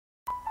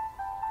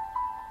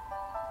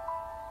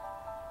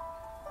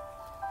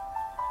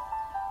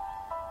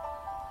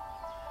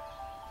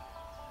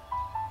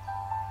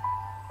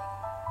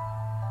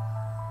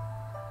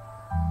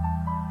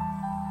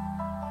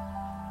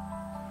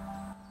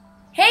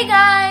Hey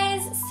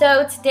guys!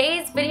 So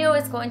today's video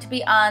is going to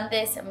be on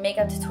this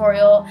makeup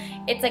tutorial.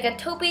 It's like a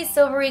taupey,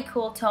 silvery,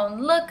 cool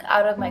tone look,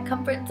 out of my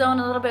comfort zone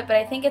a little bit, but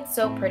I think it's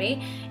so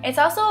pretty. It's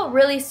also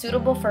really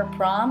suitable for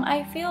prom,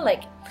 I feel.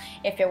 Like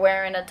if you're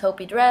wearing a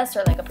taupey dress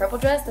or like a purple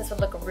dress, this would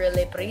look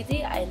really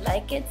pretty. I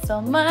like it so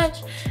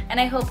much,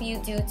 and I hope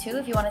you do too.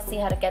 If you want to see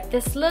how to get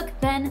this look,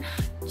 then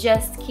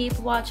just keep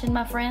watching,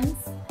 my friends.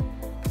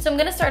 So I'm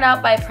going to start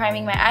out by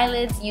priming my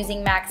eyelids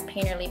using MAC's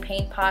Painterly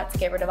Paint Pot to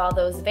get rid of all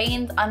those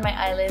veins on my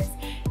eyelids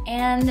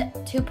and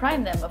to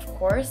prime them, of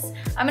course.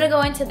 I'm going to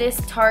go into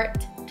this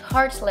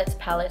Tartelette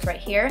palette right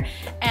here,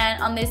 and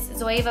on this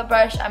Zoeva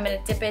brush I'm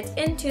going to dip it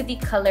into the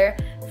color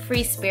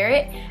Free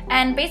Spirit,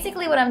 and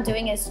basically what I'm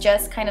doing is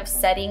just kind of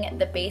setting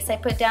the base I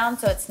put down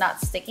so it's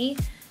not sticky.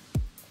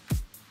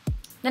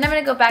 Then I'm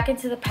going to go back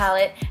into the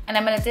palette and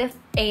I'm going to dip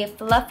a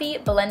fluffy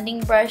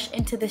blending brush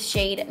into the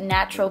shade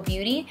Natural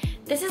Beauty.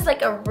 This is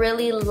like a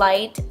really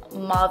light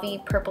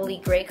mauvey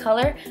purpley gray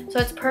color, so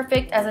it's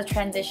perfect as a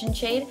transition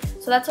shade.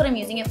 So that's what I'm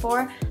using it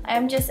for.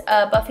 I'm just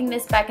buffing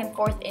this back and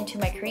forth into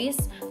my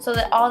crease so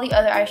that all the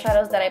other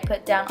eyeshadows that I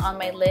put down on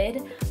my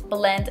lid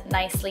blend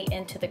nicely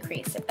into the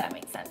crease, if that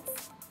makes sense.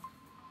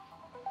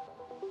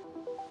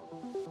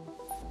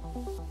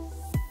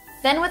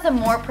 Then with a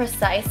more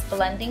precise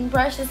blending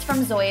brush, it's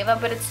from Zoeva,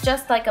 but it's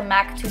just like a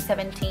MAC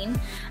 217.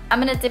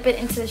 I'm going to dip it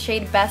into the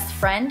shade Best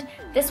Friend.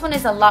 This one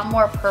is a lot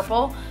more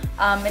purple.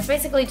 It's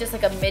basically just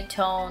like a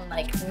mid-tone,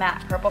 like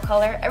matte purple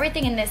color.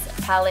 Everything in this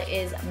palette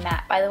is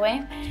matte, by the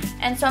way.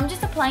 And so I'm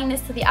just applying this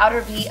to the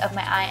outer V of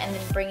my eye and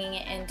then bringing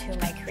it into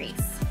my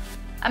crease.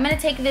 I'm going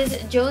to take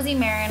this Josie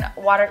Maran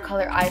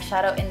watercolor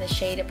eyeshadow in the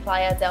shade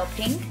Playa Del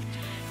Pink.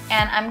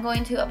 And I'm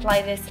going to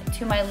apply this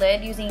to my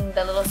lid using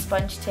the little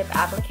sponge tip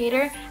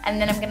applicator, and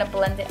then I'm going to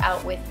blend it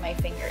out with my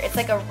finger. It's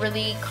like a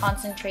really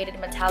concentrated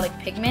metallic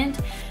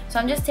pigment, so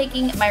I'm just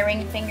taking my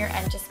ring finger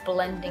and just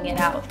blending it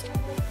out.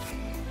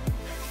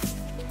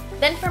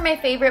 Then for my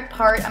favorite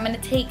part, I'm going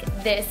to take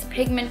this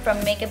pigment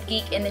from Makeup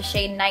Geek in the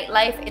shade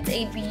Nightlife. It's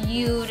a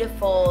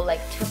beautiful,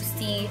 like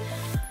toasty,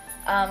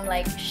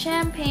 like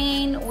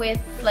champagne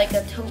with like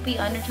a taupey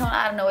undertone.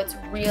 I don't know, it's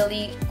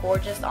really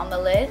gorgeous on the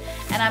lid,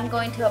 and I'm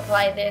going to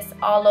apply this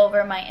all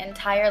over my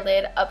entire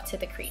lid up to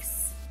the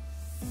crease.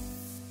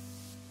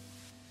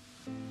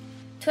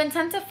 To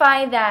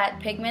intensify that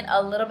pigment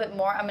a little bit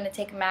more, I'm going to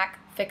take MAC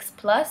Fix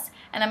Plus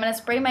and I'm going to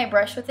spray my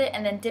brush with it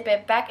and then dip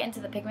it back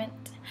into the pigment,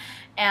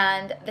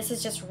 and this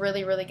is just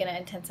really going to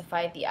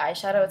intensify the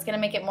eyeshadow. It's going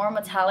to make it more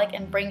metallic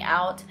and bring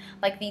out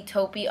like the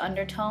taupey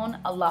undertone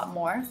a lot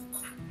more.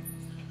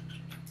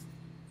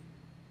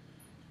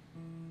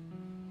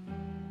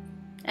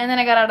 And then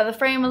I got out of the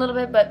frame a little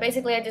bit, but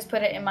basically I just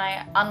put it in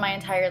on my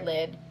entire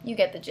lid. You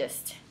get the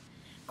gist.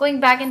 Going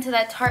back into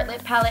that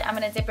Tartelette palette, I'm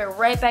going to dip it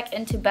right back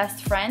into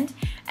Best Friend,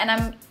 and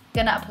I'm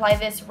going to apply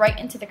this right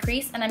into the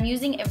crease, and I'm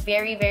using a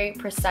very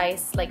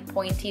precise, like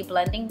pointy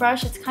blending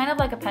brush. It's kind of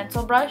like a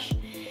pencil brush,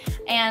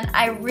 and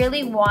I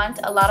really want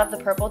a lot of the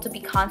purple to be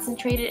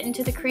concentrated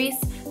into the crease,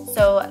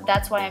 so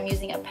that's why I'm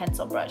using a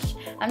pencil brush.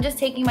 I'm just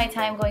taking my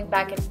time going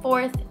back and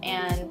forth,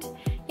 and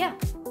yeah.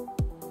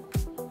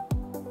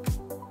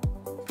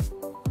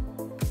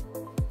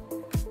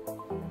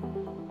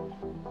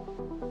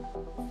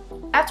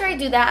 After I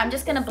do that, I'm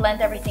just going to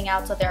blend everything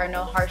out so there are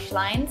no harsh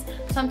lines.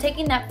 So I'm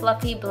taking that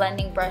fluffy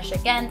blending brush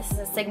again. This is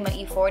a Sigma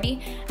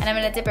E40, and I'm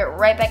going to dip it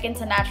right back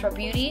into Natural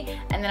Beauty,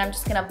 and then I'm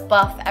just going to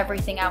buff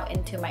everything out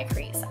into my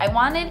crease. I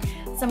wanted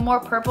some more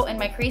purple in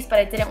my crease, but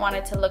I didn't want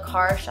it to look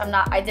harsh.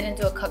 I didn't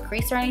do a cut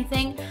crease or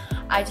anything.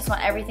 I just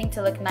want everything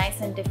to look nice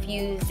and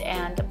diffused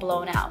and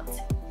blown out.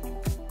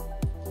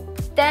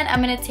 Then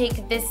I'm going to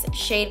take this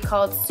shade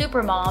called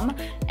Super Mom,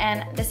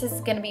 and this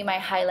is going to be my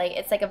highlight.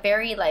 It's like a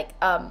very like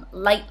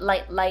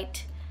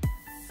light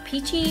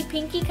peachy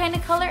pinky kind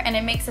of color, and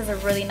it makes us a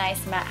really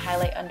nice matte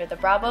highlight under the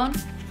brow bone.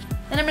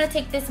 Then I'm going to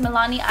take this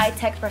Milani Eye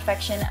Tech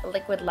Perfection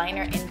liquid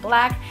liner in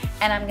black,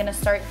 and I'm going to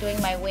start doing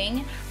my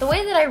wing. The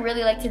way that I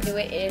really like to do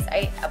it is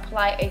I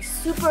apply a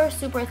super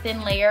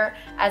thin layer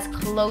as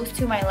close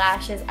to my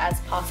lashes as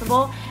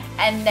possible,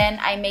 and then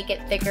I make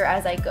it thicker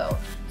as I go.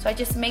 So I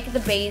just make the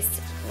base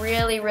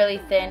really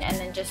thin and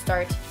then just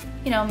start,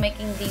 you know,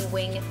 making the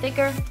wing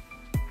thicker.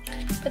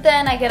 But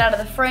then I get out of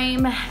the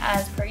frame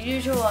as per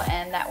usual,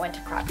 and that went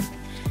to crap.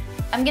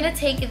 I'm gonna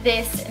take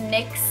this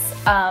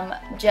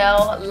NYX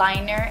gel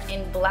liner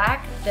in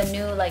black, the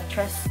new like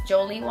Trust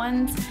Jolie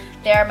ones.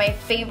 They are my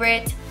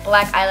favorite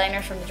black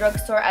eyeliners from the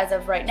drugstore as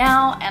of right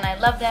now, and I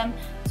love them.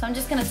 So I'm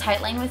just gonna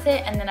tightline with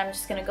it, and then I'm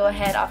just gonna go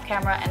ahead off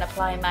camera and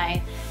apply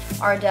my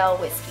Ardel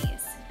Wispies.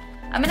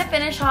 I'm going to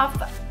finish off,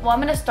 well, I'm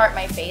going to start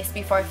my face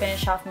before I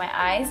finish off my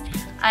eyes.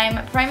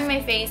 I'm priming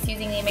my face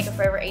using the Makeup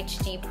Forever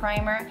HD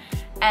Primer,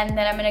 and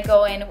then I'm going to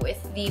go in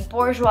with the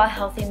Bourjois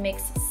Healthy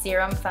Mix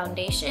Serum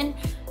Foundation.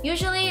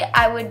 Usually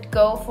I would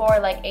go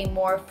for like a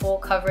more full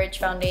coverage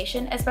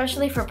foundation,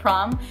 especially for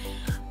prom,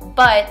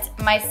 but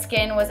my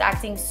skin was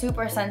acting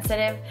super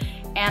sensitive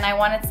and I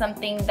wanted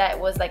something that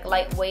was like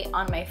lightweight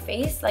on my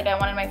face. Like I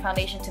wanted my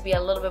foundation to be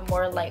a little bit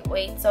more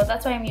lightweight, so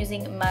that's why I'm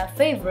using my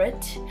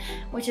favorite,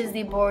 which is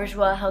the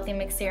Bourjois Healthy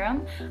Mix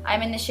Serum.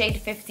 I'm in the shade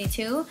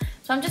 52,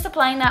 so I'm just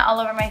applying that all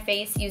over my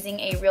face using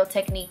a Real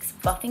Techniques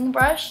buffing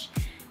brush.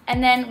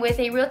 And then with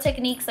a Real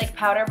Techniques like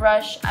powder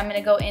brush, I'm going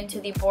to go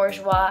into the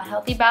Bourjois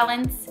Healthy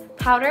Balance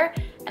powder,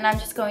 and I'm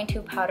just going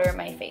to powder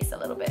my face a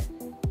little bit.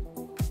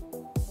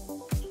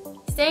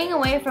 Staying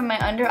away from my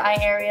under eye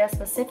area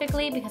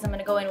specifically because I'm going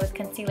to go in with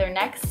concealer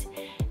next,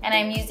 and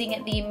I'm using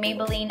the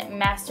Maybelline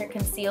Master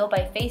Conceal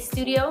by Face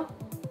Studio.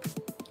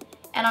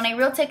 And on a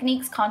Real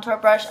Techniques contour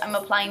brush, I'm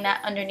applying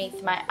that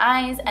underneath my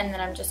eyes, and then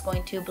I'm just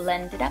going to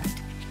blend it out.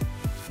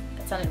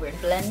 That sounded weird.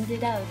 Blend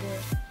it out.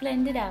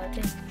 Blend it out.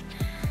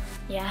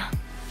 Yeah.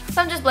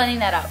 So I'm just blending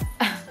that out.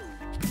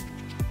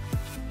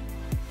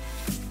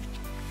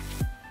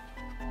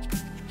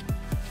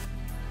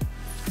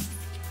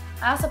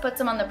 I also put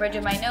some on the bridge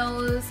of my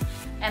nose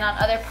and on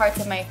other parts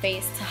of my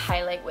face to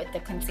highlight with the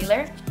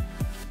concealer.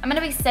 I'm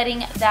going to be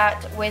setting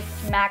that with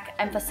MAC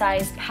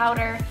Emphasize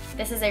powder.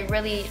 This is a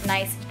really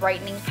nice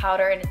brightening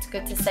powder, and it's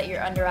good to set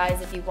your under eyes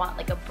if you want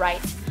like a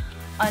bright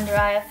under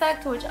eye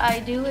effect, which I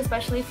do,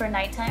 especially for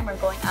nighttime or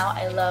going out.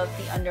 I love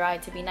the under eye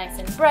to be nice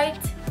and bright.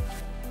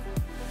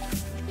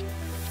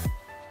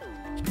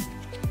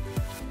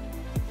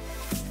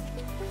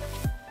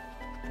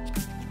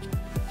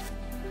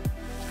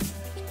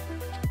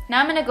 Now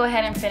I'm going to go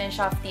ahead and finish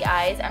off the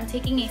eyes. I'm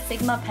taking a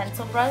Sigma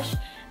pencil brush,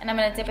 and I'm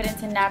going to dip it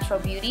into Natural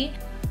Beauty,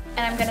 and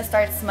I'm going to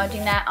start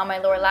smudging that on my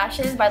lower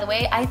lashes. By the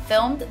way, I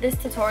filmed this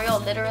tutorial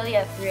literally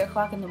at 3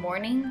 o'clock in the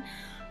morning,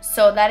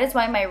 so that is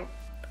why my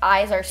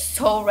eyes are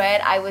so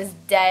red. I was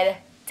dead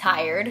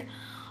tired,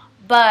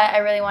 but I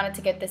really wanted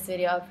to get this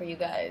video up for you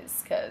guys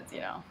because,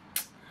 you know,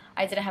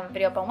 I didn't have a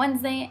video up on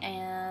Wednesday,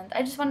 and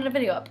I just wanted a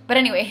video up. But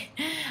anyway,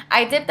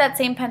 I dipped that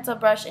same pencil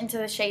brush into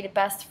the shade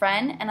Best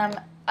Friend, and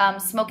I'm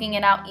smoking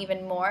it out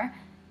even more.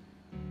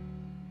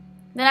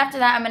 Then after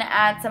that, I'm going to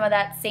add some of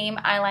that same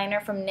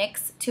eyeliner from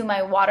NYX to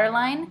my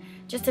waterline,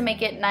 just to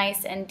make it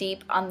nice and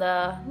deep on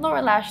the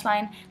lower lash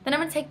line. Then I'm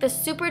going to take the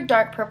super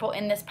dark purple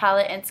in this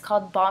palette, and it's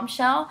called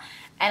Bombshell,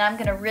 and I'm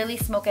going to really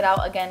smoke it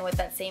out again with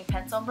that same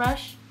pencil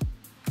brush.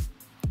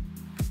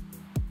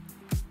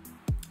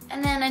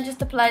 And then I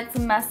just applied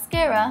some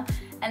mascara,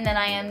 and then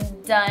I am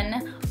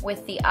done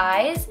with the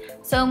eyes.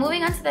 So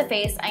moving on to the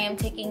face, I am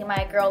taking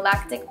my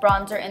Girlactik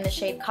bronzer in the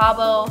shade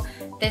Cabo.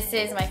 This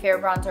is my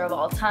favorite bronzer of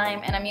all time,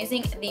 and I'm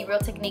using the Real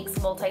Techniques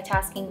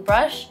multitasking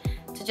brush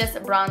to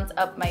just bronze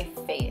up my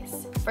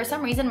face. For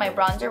some reason, my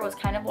bronzer was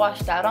kind of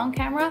washed out on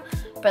camera,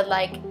 but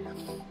like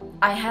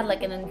I had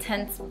like an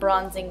intense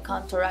bronzing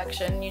contour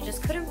action. You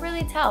just couldn't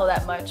really tell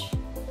that much.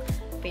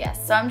 But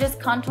yes, so I'm just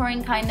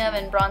contouring kind of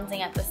and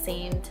bronzing at the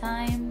same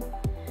time.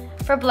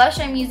 For blush,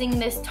 I'm using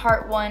this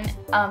Tarte one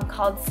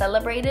called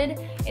Celebrated.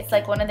 It's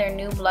like one of their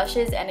new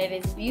blushes, and it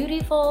is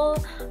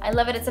beautiful. I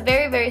love it. It's a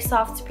very, very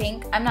soft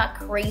pink. I'm not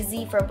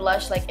crazy for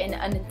blush, like in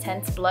an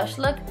intense blush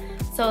look.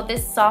 So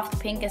this soft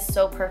pink is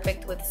so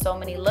perfect with so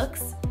many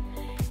looks.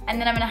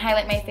 And then I'm going to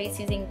highlight my face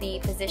using the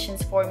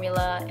Physicians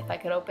Formula. If I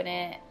could open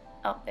it.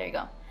 Oh, there you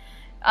go.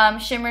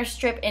 Shimmer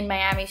Strip in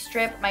Miami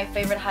Strip, my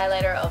favorite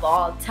highlighter of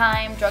all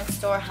time.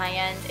 Drugstore,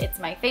 high-end. It's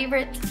my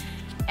favorite.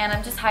 And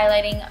I'm just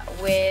highlighting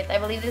with, I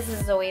believe this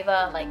is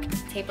Zoeva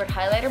like tapered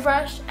highlighter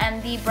brush,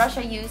 and the brush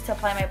I used to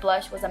apply my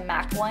blush was a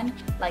MAC one,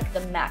 like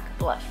the MAC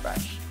blush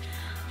brush.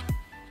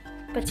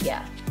 But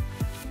yeah.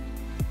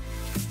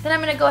 Then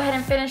I'm going to go ahead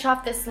and finish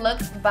off this look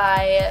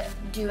by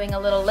doing a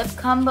little lip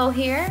combo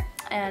here,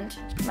 and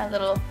my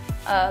little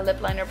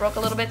lip liner broke a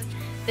little bit.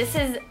 This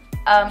is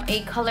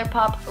a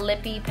Colourpop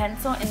Lippie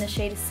pencil in the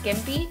shade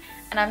Skimpy,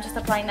 and I'm just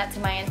applying that to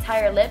my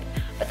entire lip.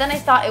 But then I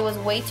thought it was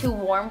way too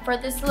warm for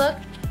this look,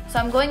 so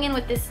I'm going in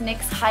with this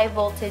NYX High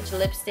Voltage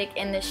lipstick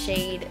in the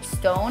shade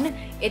Stone.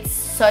 It's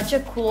such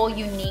a cool,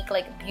 unique,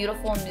 like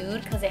beautiful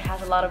nude because it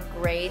has a lot of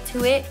gray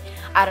to it.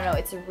 I don't know,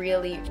 it's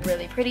really,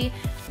 really pretty.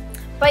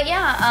 But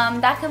yeah,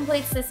 that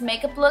completes this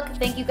makeup look.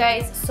 Thank you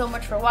guys so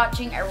much for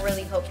watching. I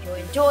really hope you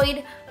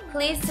enjoyed.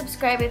 Please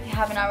subscribe if you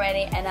haven't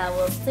already, and I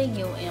will see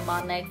you in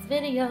my next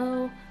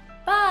video.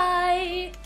 Bye!